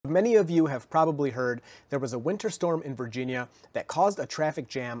many of you have probably heard, there was a winter storm in Virginia that caused a traffic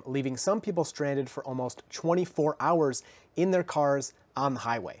jam, leaving some people stranded for almost 24 hours in their cars on the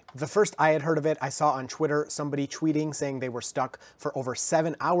highway. The first I had heard of it, I saw on Twitter somebody tweeting saying they were stuck for over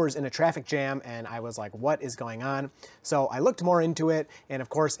 7 hours in a traffic jam, and I was like, what is going on? So I looked more into it, and of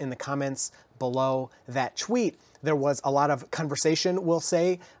course in the comments below that tweet, there was a lot of conversation, we'll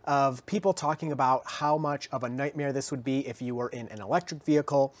say, of people talking about how much of a nightmare this would be if you were in an electric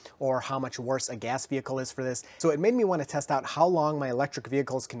vehicle, or how much worse a gas vehicle is for this. So it made me want to test out how long my electric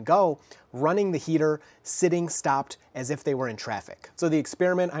vehicles can go running the heater, sitting stopped as if they were in traffic. So the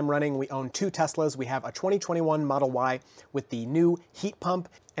experiment I'm running, we own 2 Teslas. We have a 2021 Model Y with the new heat pump,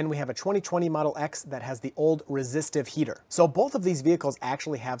 and we have a 2020 Model X that has the old resistive heater. So both of these vehicles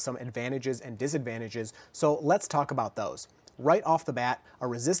actually have some advantages and disadvantages, so let's talk about those. Right off the bat, a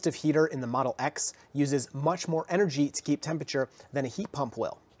resistive heater in the Model X uses much more energy to keep temperature than a heat pump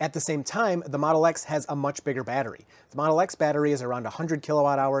will. At the same time, the Model X has a much bigger battery. The Model X battery is around 100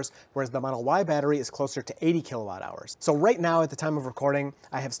 kilowatt hours, whereas the Model Y battery is closer to 80 kilowatt hours. So right now, at the time of recording,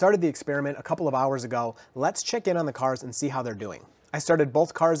 I have started the experiment a couple of hours ago. Let's check in on the cars and see how they're doing. I started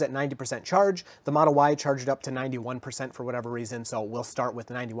both cars at 90% charge. The Model Y charged up to 91% for whatever reason, so we'll start with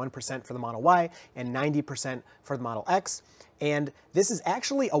 91% for the Model Y and 90% for the Model X. And this is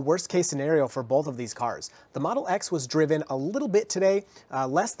actually a worst case scenario for both of these cars. The Model X was driven a little bit today,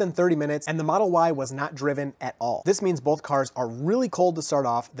 less than 30 minutes, and the Model Y was not driven at all. This means both cars are really cold to start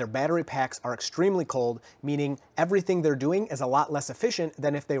off. Their battery packs are extremely cold, meaning everything they're doing is a lot less efficient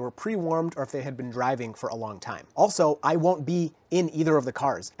than if they were pre-warmed or if they had been driving for a long time. Also, I won't be in either of the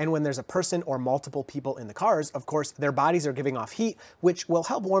cars. And when there's a person or multiple people in the cars, of course, their bodies are giving off heat, which will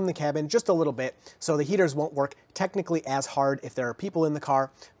help warm the cabin just a little bit, so the heaters won't work technically as hard if there are people in the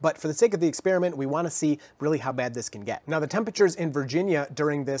car. But for the sake of the experiment, we want to see really how bad this can get. Now, the temperatures in Virginia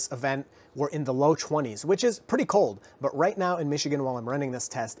during this event were in the low 20s, which is pretty cold. But right now in Michigan, while I'm running this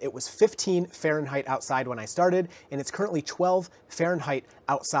test, it was 15 Fahrenheit outside when I started, and it's currently 12 Fahrenheit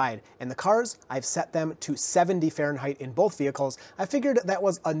outside. And the cars, I've set them to 70 Fahrenheit in both vehicles. I figured that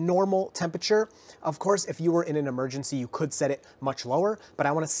was a normal temperature. Of course, if you were in an emergency, you could set it much lower, but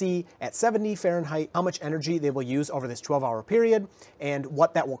I want to see at 70 Fahrenheit how much energy they will use over this 12-hour period and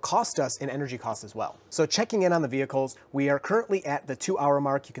what that will cost us in energy costs as well. So checking in on the vehicles, we are currently at the 2-hour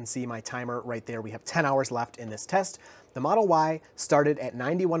mark. You can see my timer right there. We have 10 hours left in this test. The Model Y started at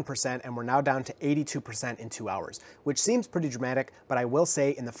 91% and we're now down to 82% in 2 hours, which seems pretty dramatic, but I will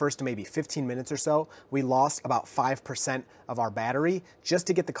say in the first maybe 15 minutes or so, we lost about 5% of our battery just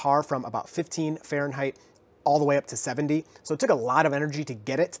to get the car from about 15 Fahrenheit all the way up to 70. So it took a lot of energy to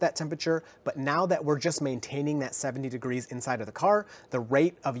get it to that temperature, but now that we're just maintaining that 70 degrees inside of the car, the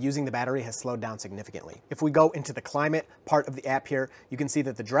rate of using the battery has slowed down significantly. If we go into the climate part of the app here, you can see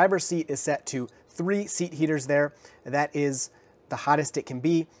that the driver's seat is set to 3 seat heaters there. That is the hottest it can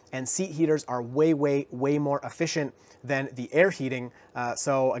be, and seat heaters are way more efficient than the air heating.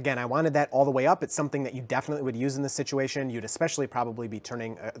 So again, I wanted that all the way up. It's something that you definitely would use in this situation. You'd especially probably be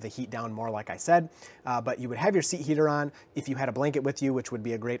turning the heat down more, like I said, but you would have your seat heater on if you had a blanket with you, which would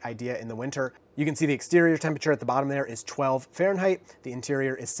be a great idea in the winter. You can see the exterior temperature at the bottom there is 12 Fahrenheit. The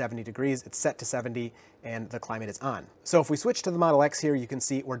interior is 70 degrees. It's set to 70 and the climate is on. So if we switch to the Model X here, you can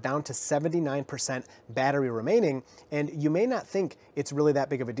see we're down to 79% battery remaining, and you may not think it's really that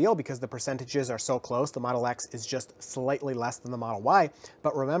big of a deal because the percentages are so close. The Model X is just slightly less than the Model Y,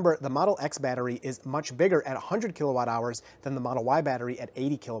 but remember, the Model X battery is much bigger at 100 kilowatt hours than the Model Y battery at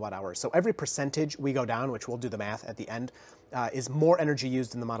 80 kilowatt hours. So every percentage we go down, which we'll do the math at the end, is more energy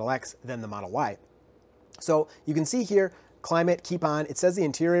used in the Model X than the Model Y. So you can see here, climate, keep on. It says the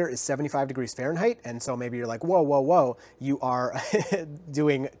interior is 75 degrees Fahrenheit, and so maybe you're like, whoa, you are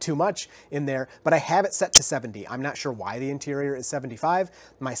doing too much in there, but I have it set to 70. I'm not sure why the interior is 75.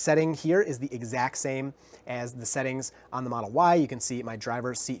 My setting here is the exact same as the settings on the Model Y. You can see my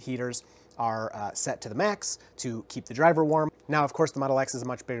driver's seat heaters are set to the max to keep the driver warm. Now, of course, the Model X is a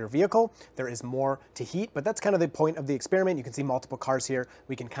much bigger vehicle. There is more to heat, but that's kind of the point of the experiment. You can see multiple cars here.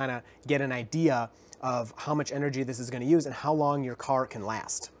 We can kind of get an idea of how much energy this is going to use and how long your car can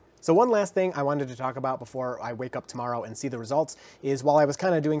last. So one last thing I wanted to talk about before I wake up tomorrow and see the results is, while I was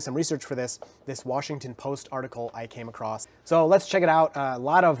kind of doing some research for this Washington Post article I came across. So let's check it out. A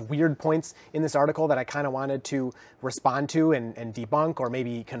lot of weird points in this article that I kind of wanted to respond to and debunk, or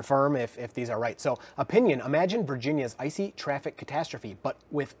maybe confirm if these are right. So opinion: imagine Virginia's icy traffic catastrophe, but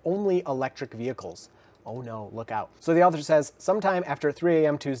with only electric vehicles. Oh no, look out. So the author says, sometime after 3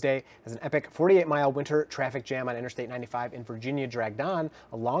 a.m. Tuesday, as an epic 48-mile winter traffic jam on Interstate 95 in Virginia dragged on,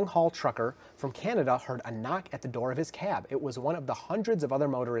 a long-haul trucker from Canada heard a knock at the door of his cab. It was one of the hundreds of other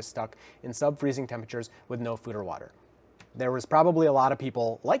motorists stuck in sub-freezing temperatures with no food or water. There was probably a lot of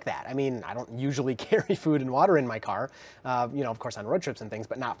people like that. I mean, I don't usually carry food and water in my car, of course on road trips and things,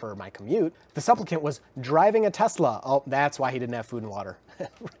 but not for my commute. The supplicant was driving a Tesla. Oh, that's why he didn't have food and water.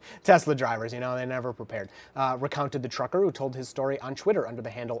 Tesla drivers, they're never prepared. Recounted the trucker who told his story on Twitter under the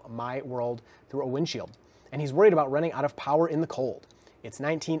handle My World Through a Windshield. And he's worried about running out of power in the cold. It's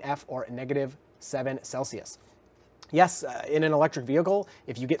 19 F or -7 Celsius. Yes, in an electric vehicle,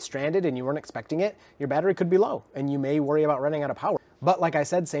 if you get stranded and you weren't expecting it, your battery could be low and you may worry about running out of power. But like I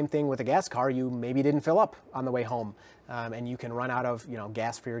said, same thing with a gas car, you maybe didn't fill up on the way home and you can run out of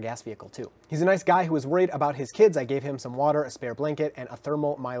gas for your gas vehicle too. He's a nice guy who was worried about his kids. I gave him some water, a spare blanket, and a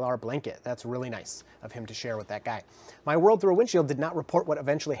thermal mylar blanket. That's really nice of him to share with that guy. My World Through a Windshield did not report what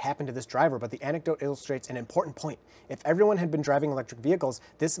eventually happened to this driver, but the anecdote illustrates an important point. If everyone had been driving electric vehicles,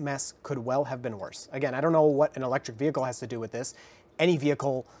 this mess could well have been worse. Again, I don't know what an electric vehicle has to do with this. Any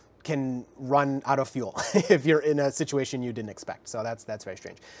vehicle can run out of fuel if you're in a situation you didn't expect. So that's very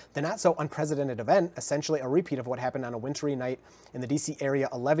strange. The not so unprecedented event, essentially a repeat of what happened on a wintry night in the DC area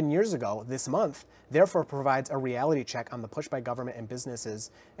 11 years ago this month, therefore provides a reality check on the push by government and business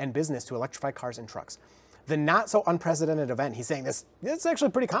to electrify cars and trucks. The not so unprecedented event, he's saying it's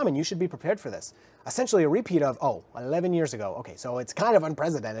actually pretty common. You should be prepared for this. Essentially a repeat of, 11 years ago. Okay, so it's kind of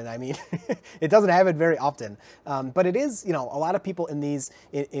unprecedented. I mean, it doesn't happen very often. But it is, a lot of people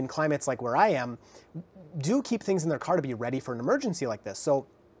in climates like where I am do keep things in their car to be ready for an emergency like this. So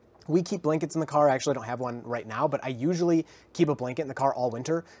we keep blankets in the car. I actually don't have one right now, but I usually keep a blanket in the car all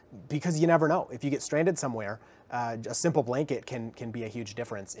winter because you never know. If you get stranded somewhere, a simple blanket can be a huge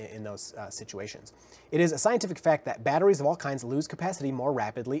difference in those situations. It is a scientific fact that batteries of all kinds lose capacity more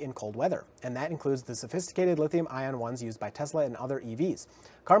rapidly in cold weather, and that includes the sophisticated lithium-ion ones used by Tesla and other EVs.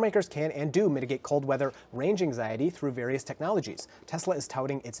 Car makers can and do mitigate cold weather range anxiety through various technologies. Tesla is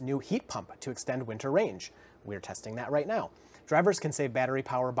touting its new heat pump to extend winter range. We're testing that right now. Drivers can save battery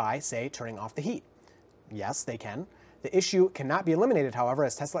power by, say, turning off the heat. Yes, they can. The issue cannot be eliminated, however,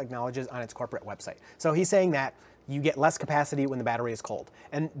 as Tesla acknowledges on its corporate website. So he's saying that you get less capacity when the battery is cold.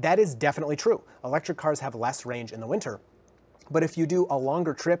 And that is definitely true. Electric cars have less range in the winter. But if you do a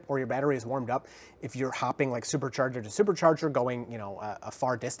longer trip or your battery is warmed up, if you're hopping like supercharger to supercharger going, a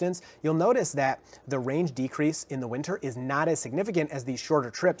far distance, you'll notice that the range decrease in the winter is not as significant as these shorter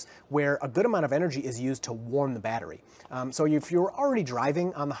trips where a good amount of energy is used to warm the battery. So if you're already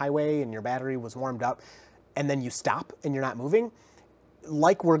driving on the highway and your battery was warmed up and then you stop and you're not moving,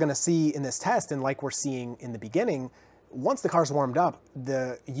 like we're going to see in this test and like we're seeing in the beginning, once the car's warmed up,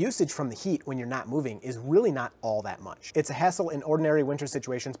 the usage from the heat when you're not moving is really not all that much. It's a hassle in ordinary winter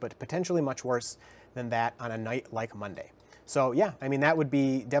situations, but potentially much worse than that on a night like Monday. So yeah, I mean, that would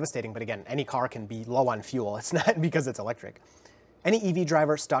be devastating. But again, any car can be low on fuel. It's not because it's electric. Any EV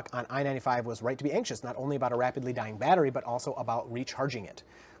driver stuck on I-95 was right to be anxious, not only about a rapidly dying battery, but also about recharging it.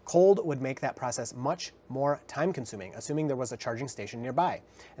 Cold would make that process much more time-consuming, assuming there was a charging station nearby,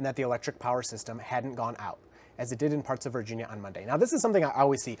 and that the electric power system hadn't gone out, as it did in parts of Virginia on Monday. Now, this is something I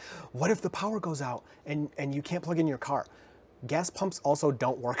always see. What if the power goes out and you can't plug in your car? Gas pumps also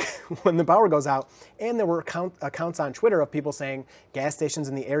don't work when the power goes out, and there were accounts on Twitter of people saying gas stations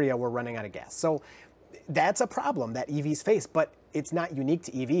in the area were running out of gas. So that's a problem that EVs face, but it's not unique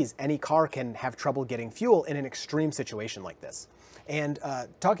to EVs. Any car can have trouble getting fuel in an extreme situation like this. And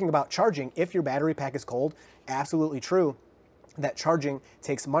talking about charging, if your battery pack is cold, absolutely true that charging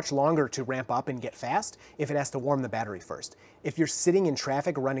takes much longer to ramp up and get fast if it has to warm the battery first. If you're sitting in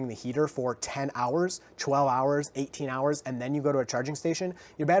traffic running the heater for 10 hours, 12 hours, 18 hours, and then you go to a charging station,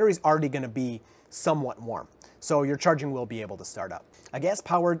 your battery's already going to be somewhat warm. So your charging will be able to start up. A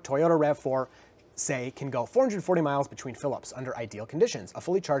gas-powered Toyota RAV4 say can go 440 miles between fill-ups under ideal conditions. A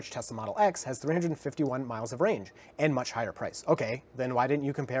fully charged Tesla Model X has 351 miles of range and much higher price. Okay, then why didn't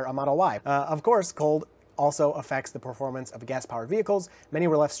you compare a Model Y? Of course, cold also affects the performance of gas-powered vehicles. Many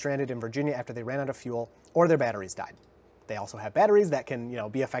were left stranded in Virginia after they ran out of fuel or their batteries died. They also have batteries that can,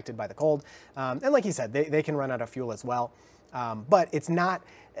 be affected by the cold. And like he said, they can run out of fuel as well. But it's not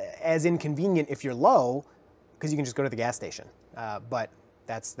as inconvenient if you're low because you can just go to the gas station. But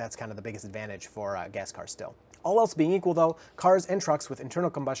that's kind of the biggest advantage for gas cars still. All else being equal though, cars and trucks with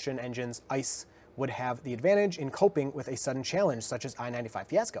internal combustion engines, ICE, would have the advantage in coping with a sudden challenge such as I-95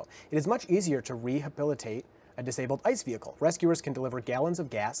 fiasco. It is much easier to rehabilitate a disabled ICE vehicle. Rescuers can deliver gallons of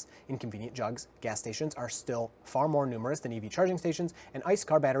gas in convenient jugs. Gas stations are still far more numerous than EV charging stations, and ICE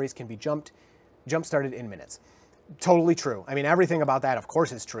car batteries can be jumped jump started in minutes. Totally true. I mean, everything about that, of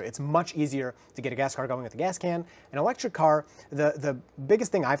course, is true. It's much easier to get a gas car going with a gas can. An electric car, the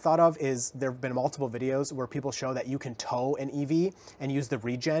biggest thing I've thought of is there have been multiple videos where people show that you can tow an EV and use the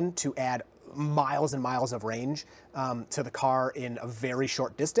regen to add miles and miles of range to the car in a very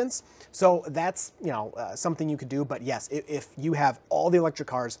short distance. So that's, you know, something you could do. But yes, if you have all the electric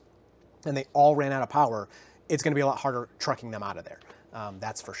cars and they all ran out of power, it's going to be a lot harder trucking them out of there.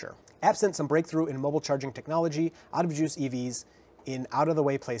 That's for sure. Absent some breakthrough in mobile charging technology, out-of-juice EVs in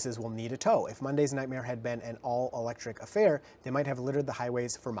out-of-the-way places will need a tow. If Monday's nightmare had been an all-electric affair, they might have littered the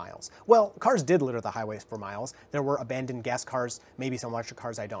highways for miles. Well, cars did litter the highways for miles. There were abandoned gas cars, maybe some electric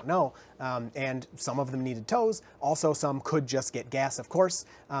cars, I don't know, and some of them needed tows. Also, some could just get gas, of course,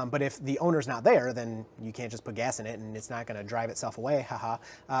 but if the owner's not there, then you can't just put gas in it and it's not going to drive itself away, haha.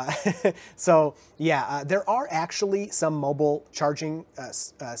 So, yeah, there are actually some mobile charging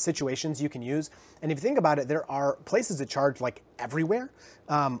situations you can use. And if you think about it, there are places to charge like everywhere,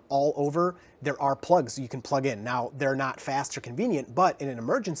 all over. There are plugs you can plug in. Now, they're not fast or convenient, but in an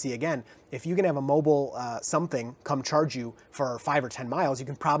emergency, again, if you can have a mobile something come charge you for 5 or 10 miles, you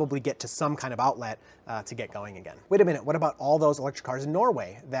can probably get to some kind of outlet to get going again. Wait a minute, what about all those electric cars in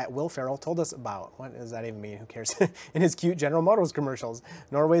Norway that Will Ferrell told us about? What does that even mean? Who cares? In his cute General Motors commercials.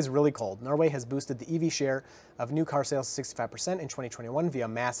 Norway's really cold. Norway has boosted the EV share of new car sales to 65% in 2021 via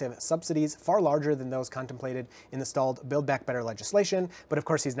massive subsidies, far larger than those contemplated in the stalled Build Back Better legislation. But of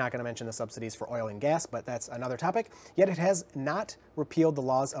course, he's not going to mention the subsidies for oil and gas, but that's another topic. Yet it has not repealed the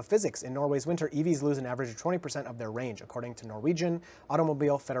laws of physics. In Norway's winter, EVs lose an average of 20% of their range, according to Norwegian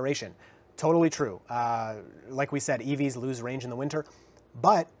Automobile Federation. Totally true. Like we said, EVs lose range in the winter,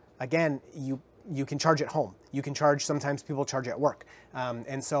 but again, you can charge at home. You can charge, sometimes people charge at work.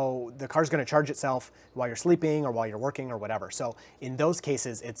 And so the car's going to charge itself while you're sleeping or while you're working or whatever. So in those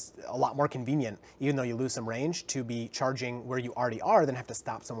cases, it's a lot more convenient, even though you lose some range, to be charging where you already are than have to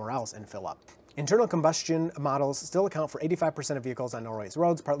stop somewhere else and fill up. Internal combustion models still account for 85% of vehicles on Norway's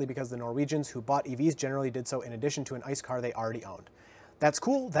roads, partly because the Norwegians who bought EVs generally did so in addition to an ICE car they already owned. That's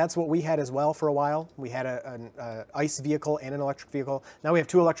cool. That's what we had as well for a while. We had an ICE vehicle and an electric vehicle. Now we have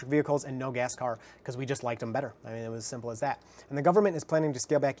 2 electric vehicles and no gas car because we just liked them better. I mean, it was as simple as that. And the government is planning to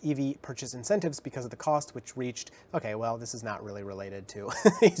scale back EV purchase incentives because of the cost, which reached, okay, well, this is not really related to,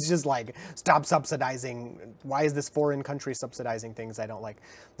 it's just like, stop subsidizing. Why is this foreign country subsidizing things I don't like?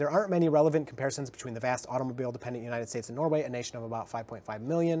 There aren't many relevant comparisons between the vast automobile-dependent United States and Norway, a nation of about 5.5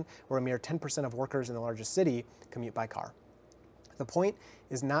 million, where a mere 10% of workers in the largest city commute by car. The point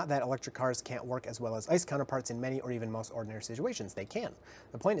is not that electric cars can't work as well as ICE counterparts in many or even most ordinary situations. They can.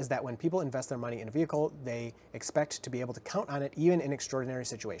 The point is that when people invest their money in a vehicle, they expect to be able to count on it even in extraordinary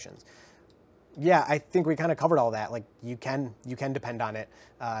situations. Yeah, I think we kind of covered all that. Like, you can depend on it.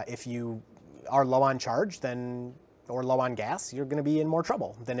 If you are low on charge, then, or low on gas, you're going to be in more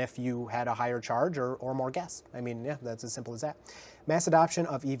trouble than if you had a higher charge or more gas. I mean, yeah, that's as simple as that. Mass adoption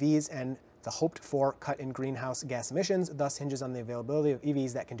of EVs and the hoped-for cut in greenhouse gas emissions thus hinges on the availability of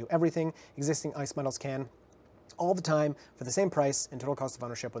EVs that can do everything existing ICE models can, all the time, for the same price and total cost of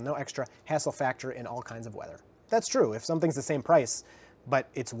ownership with no extra hassle factor in all kinds of weather. That's true. If something's the same price, but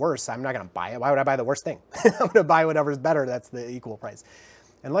it's worse, I'm not going to buy it. Why would I buy the worst thing? I'm going to buy whatever's better that's the equal price.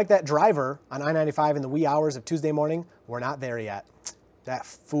 And like that driver on I-95 in the wee hours of Tuesday morning, we're not there yet. That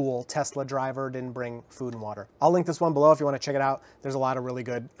fool Tesla driver didn't bring food and water. I'll link this one below if you want to check it out. There's a lot of really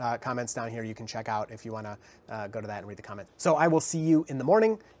good comments down here you can check out if you want to go to that and read the comments. So I will see you in the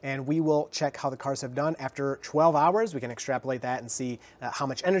morning, and we will check how the cars have done after 12 hours. We can extrapolate that and see how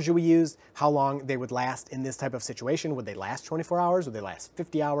much energy we used, how long they would last in this type of situation. Would they last 24 hours? Would they last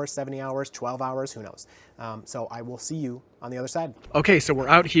 50 hours, 70 hours, 12 hours? Who knows? So I will see you on the other side. Okay, so we're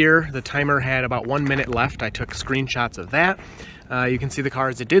out here. The timer had about 1 minute left. I took screenshots of that. You can see the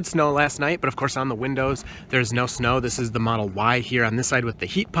cars. It did snow last night, but of course on the windows, there's no snow. This is the Model Y here on this side with the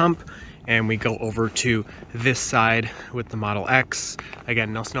heat pump. And we go over to this side with the Model X.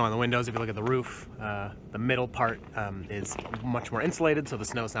 Again, no snow on the windows. If you look at the roof, the middle part is much more insulated, so the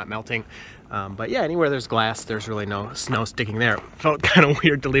snow's not melting. But yeah, anywhere there's glass, there's really no snow sticking there. It felt kind of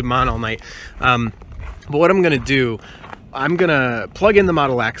weird to leave them on all night. But what I'm gonna do, I'm gonna plug in the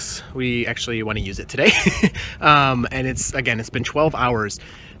Model X. We actually want to use it today. And it's been 12 hours.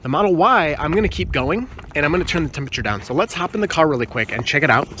 The Model Y, I'm gonna keep going and I'm gonna turn the temperature down. So let's hop in the car really quick and check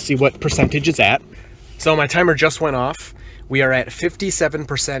it out, see what percentage it's at. So my timer just went off. We are at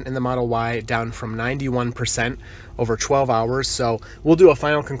 57% in the Model Y, down from 91% over 12 hours. So we'll do a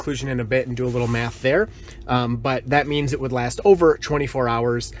final conclusion in a bit and do a little math there. But that means it would last over 24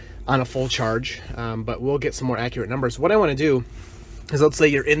 hours on a full charge, but we'll get some more accurate numbers. What I want to do Because let's say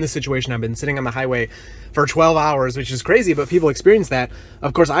you're in this situation, I've been sitting on the highway for 12 hours, which is crazy, but people experience that.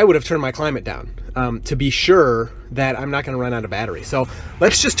 Of course, I would have turned my climate down to be sure that I'm not gonna run out of battery. So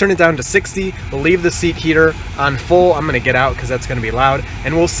let's just turn it down to 60. We'll leave the seat heater on full. I'm gonna get out because that's gonna be loud.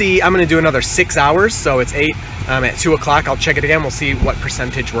 And we'll see, I'm gonna do another 6 hours. So it's 8, at 2 o'clock, I'll check it again. We'll see what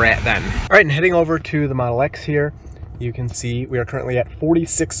percentage we're at then. All right, and heading over to the Model X here, you can see we are currently at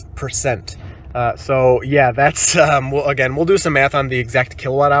 46%. So yeah, that's, we'll do some math on the exact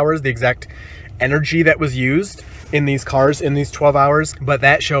kilowatt hours, the exact energy that was used in these cars in these 12 hours, but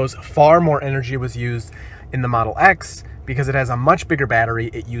that shows far more energy was used in the Model X because it has a much bigger battery.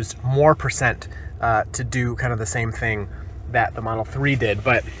 It used more percent to do kind of the same thing that the Model 3 did.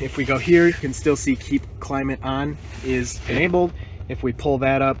 But if we go here, you can still see keep climate on is enabled. If we pull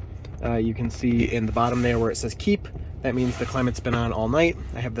that up, you can see in the bottom there where it says keep, that means the climate's been on all night.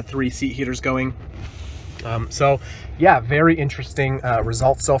 I have the 3 seat heaters going. So yeah, very interesting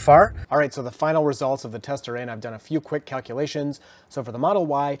results so far. All right, so the final results of the test are in. I've done a few quick calculations. So for the Model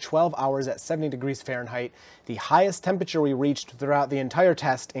Y, 12 hours at 70 degrees Fahrenheit, the highest temperature we reached throughout the entire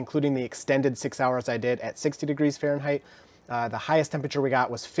test, including the extended 6 hours I did at 60 degrees Fahrenheit, the highest temperature we got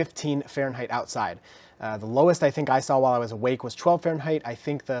was 15 Fahrenheit outside. The lowest I think I saw while I was awake was 12 Fahrenheit. I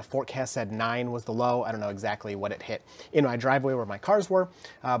think the forecast said 9 was the low. I don't know exactly what it hit in my driveway where my cars were.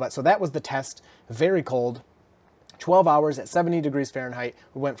 But so that was the test. Very cold. 12 hours at 70 degrees Fahrenheit.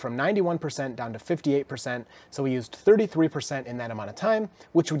 We went from 91% down to 58%. So we used 33% in that amount of time,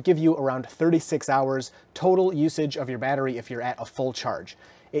 which would give you around 36 hours total usage of your battery if you're at a full charge.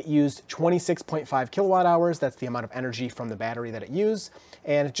 It used 26.5 kilowatt hours. That's the amount of energy from the battery that it used.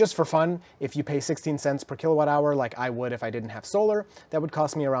 And just for fun, if you pay 16 cents per kilowatt hour, like I would if I didn't have solar, that would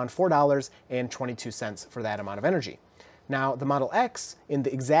cost me around $4.22 for that amount of energy. Now, the Model X, in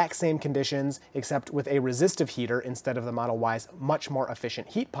the exact same conditions, except with a resistive heater instead of the Model Y's much more efficient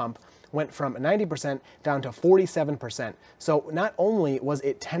heat pump, went from 90% down to 47%. So not only was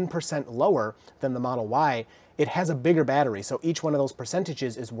it 10% lower than the Model Y, it has a bigger battery, so each one of those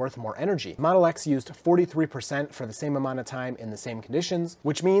percentages is worth more energy. Model X used 43% for the same amount of time in the same conditions,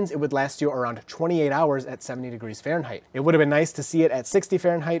 which means it would last you around 28 hours at 70 degrees Fahrenheit. It would have been nice to see it at 60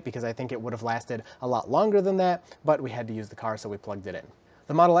 Fahrenheit because I think it would have lasted a lot longer than that, but we had to use the car, so we plugged it in.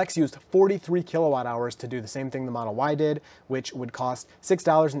 The Model X used 43 kilowatt hours to do the same thing the Model Y did, which would cost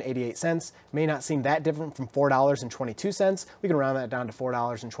 $6.88. May not seem that different from $4.22. We can round that down to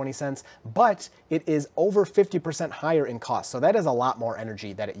 $4.20, but it is over 50% higher in cost. So that is a lot more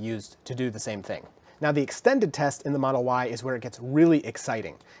energy that it used to do the same thing. Now, the extended test in the Model Y is where it gets really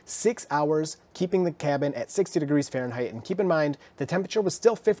exciting. 6 hours, keeping the cabin at 60 degrees Fahrenheit, and keep in mind, the temperature was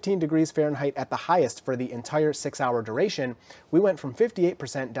still 15 degrees Fahrenheit at the highest for the entire 6-hour duration. We went from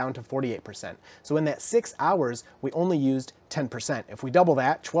 58% down to 48%. So in that 6 hours, we only used 10%. If we double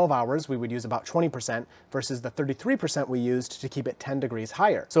that, 12 hours, we would use about 20% versus the 33% we used to keep it 10 degrees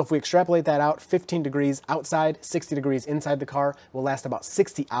higher. So if we extrapolate that out, 15 degrees outside, 60 degrees inside the car will last about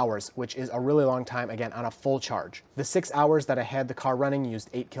 60 hours, which is a really long time, again, on a full charge. The 6 hours that I had the car running used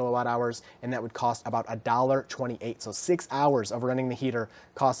 8 kilowatt hours, and that would cost about $1.28. So 6 hours of running the heater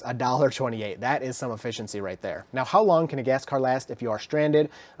costs $1.28. That is some efficiency right there. Now, how long can a gas car last if you are stranded?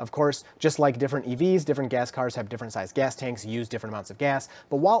 Of course, just like different EVs, different gas cars have different size gas tanks, use different amounts of gas,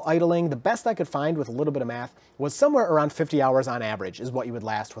 but while idling, the best I could find with a little bit of math was somewhere around 50 hours on average is what you would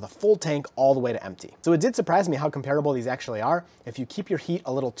last with a full tank all the way to empty. So it did surprise me how comparable these actually are. If you keep your heat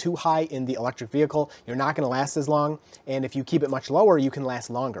a little too high in the electric vehicle, you're not going to last as long, and if you keep it much lower, you can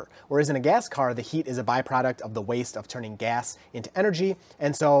last longer. Whereas in a gas car, the heat is a byproduct of the waste of turning gas into energy,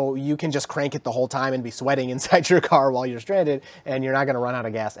 and so you can just crank it the whole time and be sweating inside your car while you're stranded, and you're not going to run out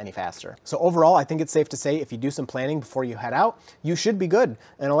of gas any faster. So overall, I think it's safe to say if you do some planning before you head out, you should be good.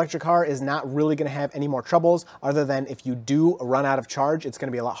 An electric car is not really going to have any more troubles other than if you do run out of charge, it's going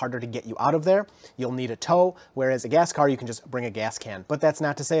to be a lot harder to get you out of there. You'll need a tow, whereas a gas car, you can just bring a gas can. But that's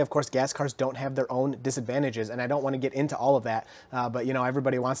not to say, of course, gas cars don't have their own disadvantages, and I don't want to get into all of that, but you know,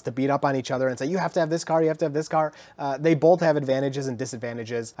 everybody wants to beat up on each other and say, you have to have this car, you have to have this car. They both have advantages and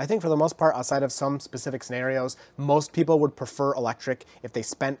disadvantages. I think for the most part, outside of some specific scenarios, most people would prefer electric. If they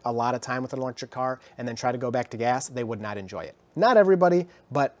spent a lot of time with an electric car and then try to go back to gas, they would not enjoy it. Not everybody,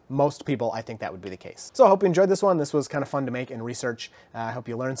 but most people, I think that would be the case. So I hope you enjoyed this one. This was kind of fun to make and research. I hope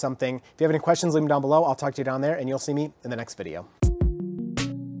you learned something. If you have any questions, leave them down below. I'll talk to you down there, and you'll see me in the next video.